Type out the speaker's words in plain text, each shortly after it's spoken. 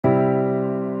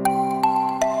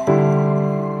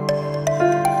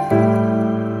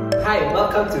Hi,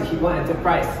 welcome to Hippo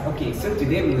Enterprise. Okay, so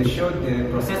today we will show the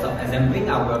process of assembling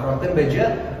our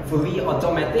ROTHENBERGER fully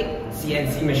automatic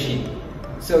CNC machine.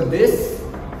 So this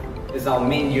is our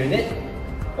main unit,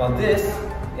 while this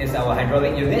is our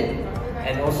hydraulic unit,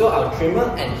 and also our trimmer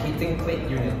and heating plate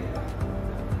unit.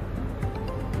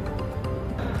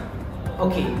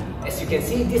 Okay, as you can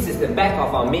see, this is the back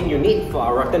of our main unit for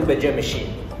our ROTHENBERGER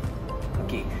machine.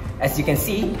 Okay, as you can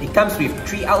see, it comes with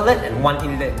 3 outlets and 1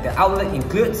 inlet. The outlet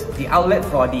includes the outlet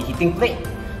for the heating plate,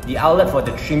 the outlet for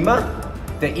the trimmer,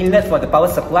 the inlet for the power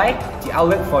supply, the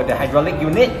outlet for the hydraulic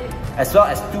unit, as well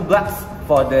as 2 plugs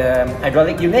for the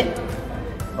hydraulic unit.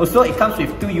 Also, it comes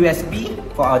with 2 USB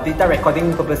for our data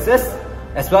recording purposes,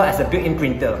 as well as a built-in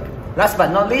printer. Last but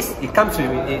not least, it comes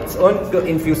with its own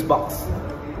built-in fuse box.